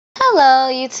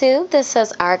Hello YouTube, this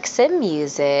is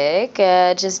Archsimmusic,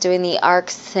 just doing the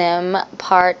Archsim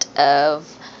part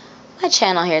of my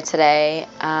channel here today.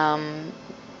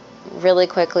 Really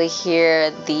quickly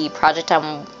here, the project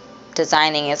I'm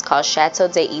designing is called Chateau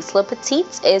de Isla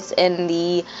Petite. It's in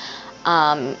the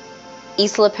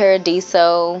Isla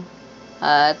Paradiso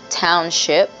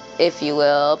township, if you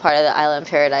will, part of the Island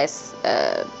Paradise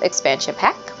expansion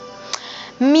pack.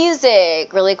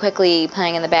 Music, really quickly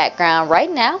playing in the background right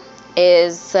now,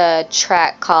 is a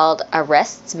track called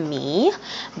Arrest Me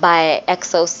by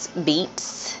Exos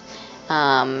Beats.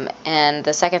 And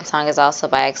the second song is also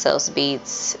by Exos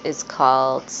Beats. It's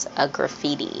called A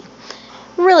Graffiti.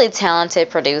 Really talented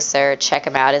producer. Check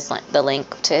him out. The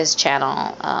link to his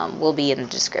channel will be in the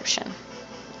description.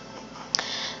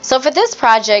 So for this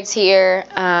project here,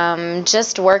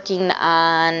 just working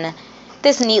on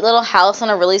this neat little house on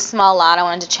a really small lot. I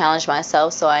wanted to challenge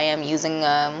myself, so I am using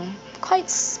a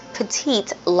quite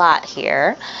petite lot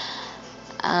here.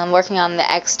 I'm working on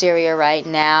the exterior right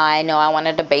now. I know I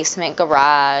wanted a basement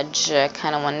garage. I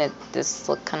kind of wanted this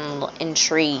look kind of little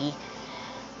entry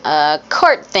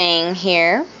court thing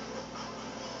here.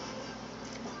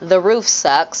 The roof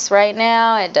sucks right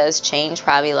now. It does change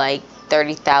probably like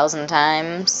 30,000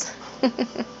 times.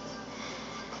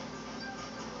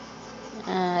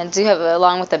 I do have,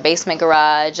 along with the basement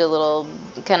garage, a little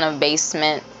kind of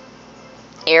basement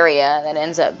area that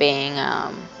ends up being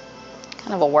kind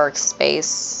of a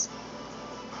workspace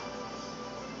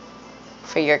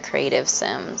for your creative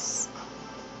sims.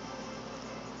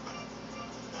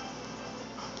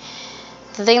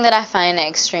 The thing that I find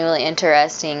extremely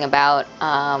interesting about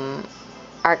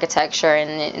architecture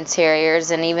and interiors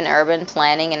and even urban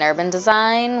planning and urban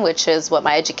design, which is what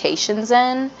my education's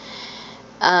in,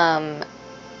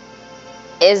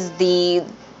 is the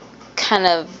kind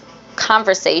of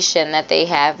conversation that they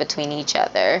have between each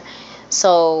other.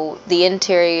 So the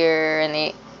interior, and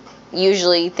they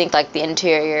usually think like the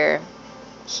interior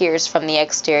hears from the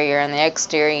exterior and the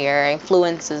exterior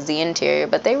influences the interior,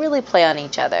 but they really play on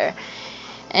each other.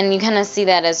 And you kind of see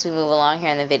that as we move along here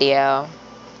in the video.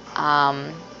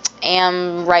 And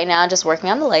right now just working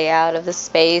on the layout of the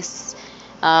space,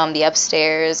 the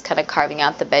upstairs, kind of carving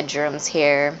out the bedrooms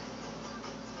here,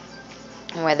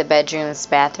 where the bedrooms,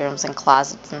 bathrooms, and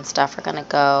closets and stuff are gonna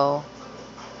go.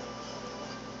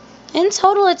 In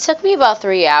total, it took me about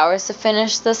 3 hours to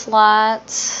finish this lot,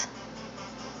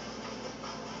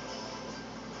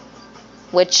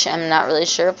 which I'm not really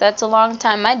sure if that's a long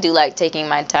time. I do like taking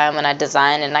my time when I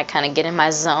design, and I kind of get in my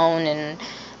zone and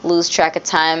lose track of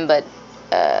time, but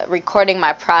recording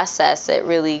my process, it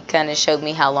really kind of showed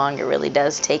me how long it really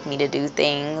does take me to do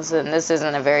things. And this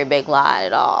isn't a very big lot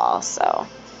at all, so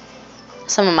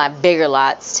some of my bigger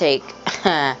lots take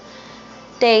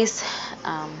days.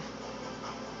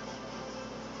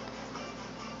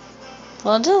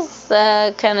 Well, just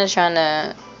kind of trying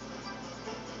to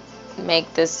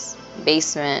make this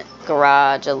basement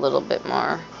garage a little bit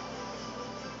more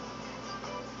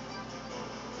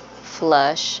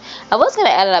flush. I was going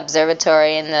to add an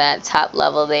observatory in that top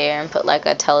level there and put like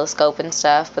a telescope and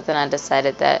stuff, but then I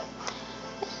decided that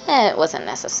it wasn't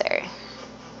necessary.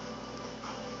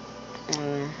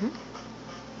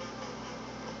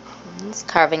 It's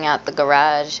carving out the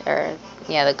garage, or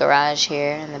yeah, the garage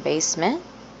here in the basement.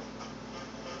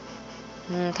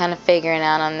 I'm kind of figuring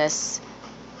out on this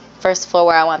first floor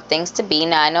where I want things to be.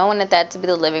 Now I know I wanted that to be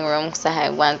the living room because I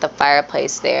wanted the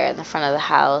fireplace there in the front of the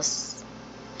house,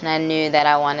 and I knew that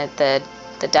I wanted the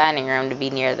dining room to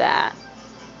be near that.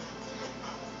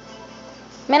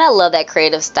 Man, I love that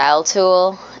creative style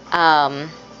tool.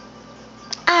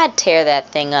 I tear that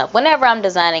thing up. Whenever I'm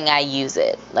designing, I use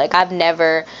it. Like, I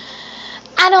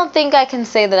don't think I can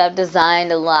say that I've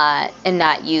designed a lot and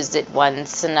not used it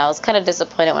once, and I was kind of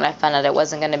disappointed when I found out it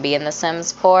wasn't going to be in The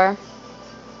Sims 4.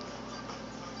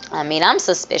 I mean, I'm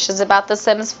suspicious about The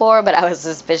Sims 4, but I was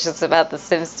suspicious about The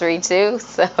Sims 3 too,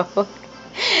 so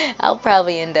I'll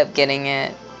probably end up getting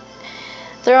it.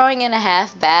 Throwing in a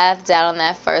half bath down on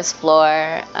that first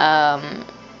floor.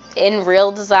 In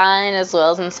real design as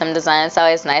well as in sim design, it's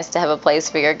always nice to have a place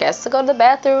for your guests to go to the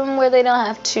bathroom where they don't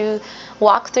have to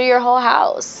walk through your whole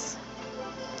house.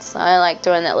 So I like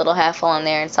throwing that little half hole in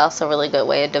there. It's also a really good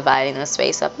way of dividing the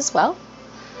space up as well.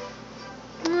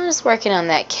 I'm just working on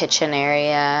that kitchen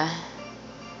area.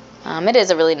 It is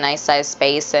a really nice size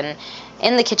space, and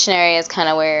in the kitchen area is kind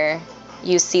of where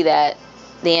you see that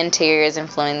the interior is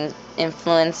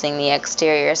influencing the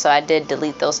exterior. So I did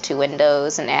delete those two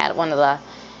windows and add one of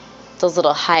those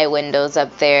little high windows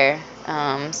up there.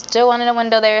 Still wanted a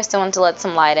window there, still wanted to let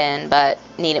some light in, but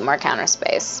needed more counter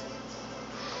space.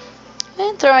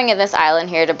 And throwing in this island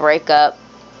here to break up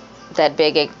that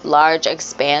big, large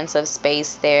expanse of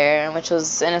space there, which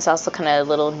was, and it's also kind of a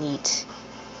little neat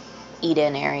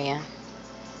eat-in area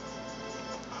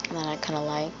that I kind of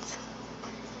liked.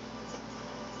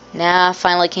 Now I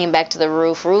finally came back to the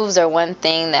roof. Roofs are one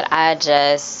thing that I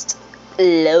just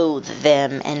loathe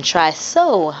them and try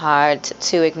so hard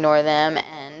to ignore them,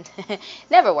 and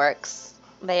never works.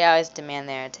 They always demand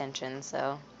their attention,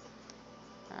 so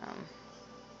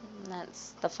that's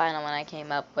the final one I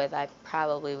came up with. I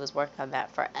probably was working on that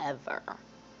forever.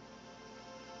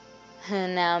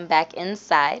 And now I'm back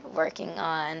inside working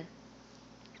on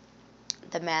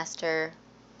the master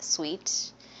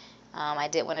suite. I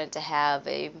did want it to have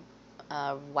a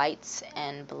white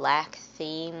and black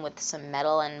theme with some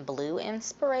metal and blue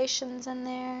inspirations in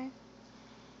there.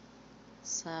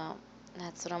 So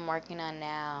that's what I'm working on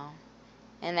now.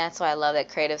 And that's why I love that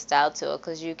creative style tool,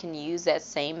 because you can use that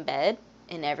same bed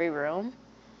in every room,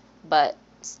 but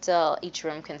still each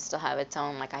room can still have its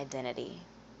own like identity.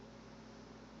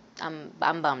 I'm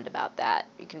bummed about that.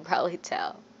 You can probably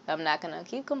tell. I'm not gonna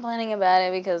keep complaining about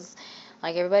it because,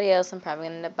 like everybody else, I'm probably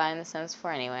gonna end up buying The Sims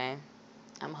 4 anyway.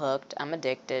 I'm hooked. I'm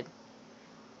addicted.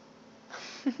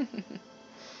 I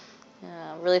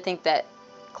really think that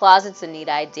closet's a neat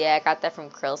idea. I got that from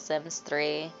Krill Sims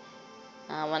 3.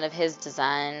 One of his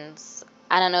designs.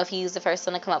 I don't know if he was the first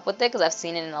one to come up with it, because I've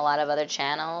seen it in a lot of other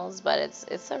channels, but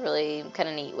it's a really kind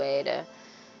of neat way to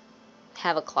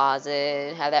have a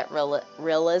closet, have that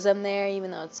realism there,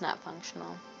 even though it's not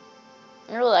functional.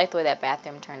 I really like the way that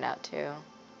bathroom turned out too.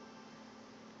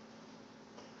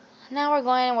 Now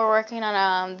we're working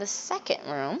on the second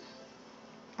room,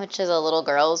 which is a little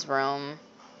girl's room.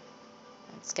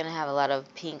 It's gonna have a lot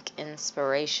of pink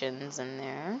inspirations in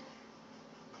there.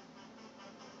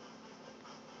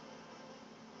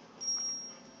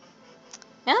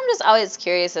 And I'm just always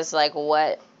curious as to like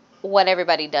what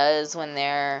everybody does when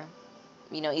they're,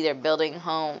 either building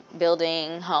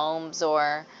homes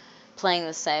or playing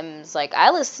The Sims. Like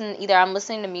either I'm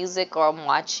listening to music or I'm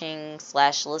watching /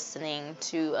 listening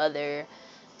to other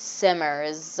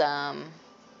Simmers,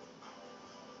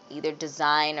 either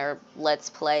design or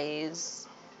let's plays.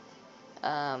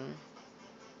 I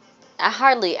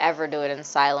hardly ever do it in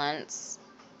silence.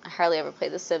 I hardly ever play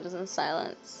The Sims in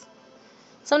silence.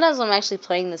 Sometimes when I'm actually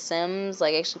playing The Sims,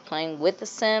 like actually playing with The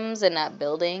Sims and not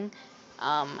building,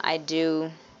 I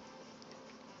do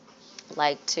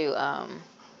like to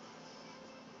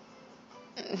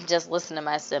just listen to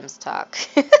my Sims talk.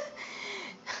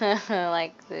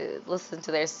 Listen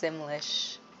to their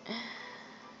Simlish.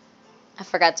 I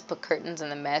forgot to put curtains in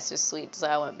the master suite, so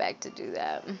I went back to do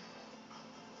that.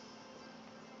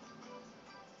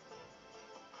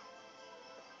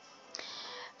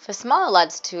 For smaller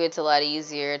lots too, it's a lot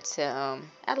easier to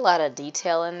add a lot of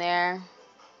detail in there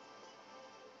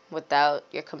without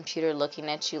your computer looking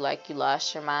at you like you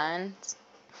lost your mind.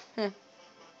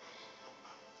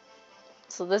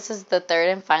 So this is the third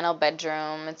and final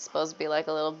bedroom. It's supposed to be like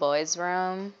a little boy's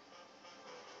room.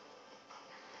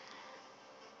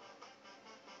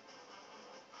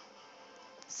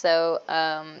 So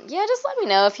yeah, just let me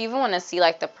know if you even want to see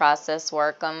like the process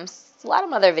work. A lot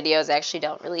of other videos actually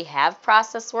don't really have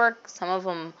process work. Some of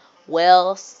them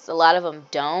will, a lot of them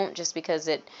don't, just because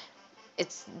it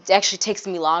actually takes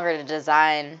me longer to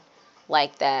design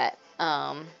like that,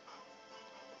 and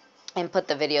put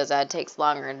the videos out. It takes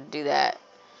longer to do that,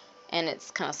 and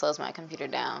it's kind of slows my computer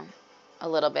down a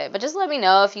little bit. But just let me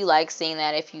know if you like seeing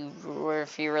that, if you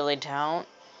really don't,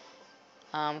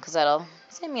 because that'll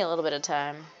save me a little bit of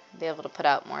time, be able to put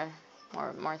out more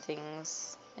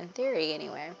things, in theory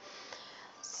anyway.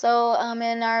 So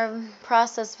in our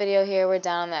process video here, we're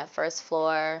down on that first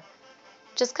floor,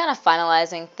 just kind of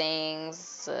finalizing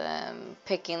things,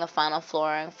 picking the final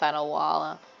flooring, final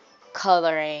wall,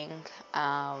 coloring,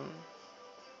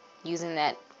 using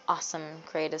that awesome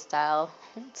creative style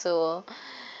tool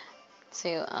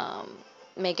to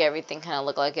make everything kind of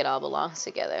look like it all belongs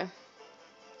together.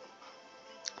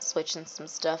 Switching some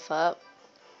stuff up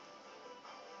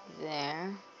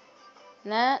there.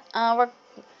 And that we're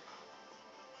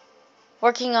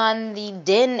working on the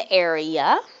den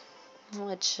area,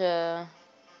 which I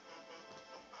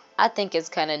think is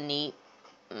kind of neat.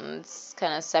 It's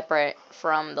kind of separate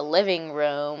from the living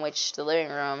room, which the living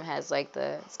room has like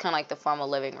it's kind of like the formal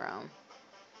living room.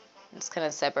 It's kind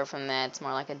of separate from that. It's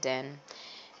more like a den.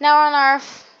 Now we're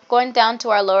going down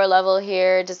to our lower level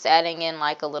here, just adding in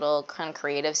like a little kind of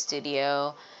creative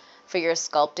studio for your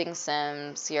sculpting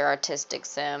Sims, your artistic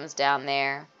Sims down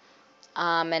there.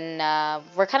 And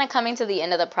we're kind of coming to the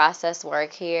end of the process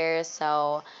work here,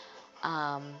 so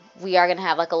we are going to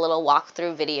have like a little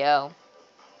walkthrough video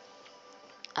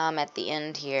at the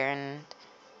end here. And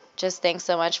just thanks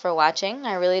so much for watching.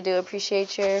 I really do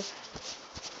appreciate your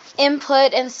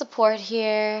input and support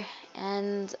here.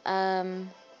 And I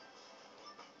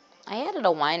added a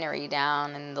winery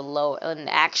down in the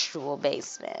actual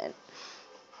basement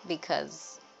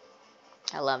because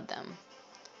I love them.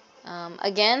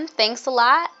 Again, thanks a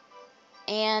lot,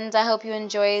 and I hope you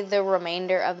enjoy the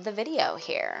remainder of the video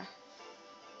here.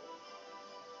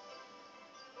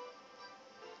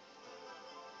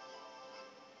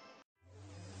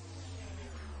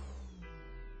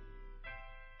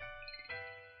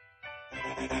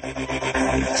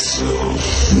 So